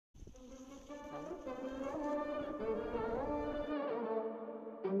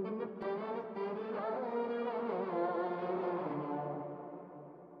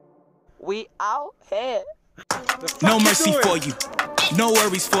We out here. No mercy for you, no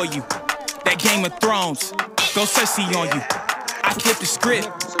worries for you. That Game of Thrones, go Cersei on you. I flip the script,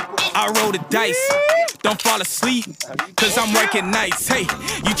 I roll the dice. Don't fall asleep, cause I'm working nights. Hey,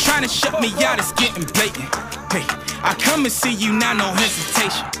 you tryna shut me out, it's getting blatant. Hey, I come and see you now, no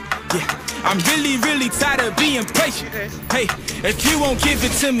hesitation. Yeah, I'm really, really tired of being patient. Hey, if you won't give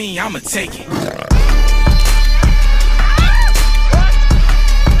it to me, I'ma take it.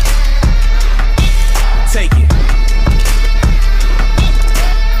 Take it.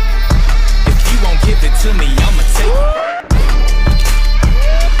 If you won't give it to me, I'ma take it.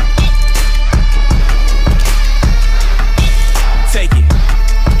 Take it.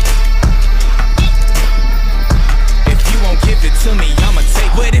 If you won't give it to me, I'ma take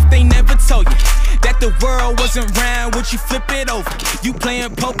it. But if they never told you that the world wasn't round, would you flip it over? You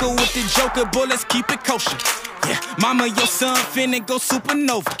playing poker with the Joker, boy, let's keep it kosher. Yeah, mama, your son finna go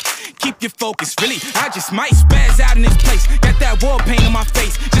supernova. Keep your focus, really, I just might spaz out in this place. Got that war paint on my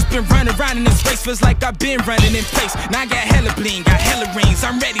face. Just been running around in this race, feels like I've been running in place. Now I got hella bling, got hella rings.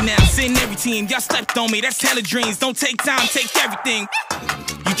 I'm ready now, sitting every team. Y'all slept on me, that's hella dreams. Don't take time, take everything.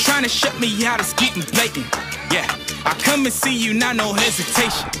 You trying to shut me out, it's getting blatant. Yeah, I come and see you now, no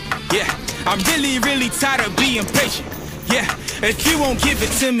hesitation. Yeah, I'm really, really tired of being patient. Yeah, if you won't give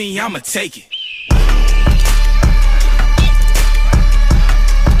it to me, I'ma take it.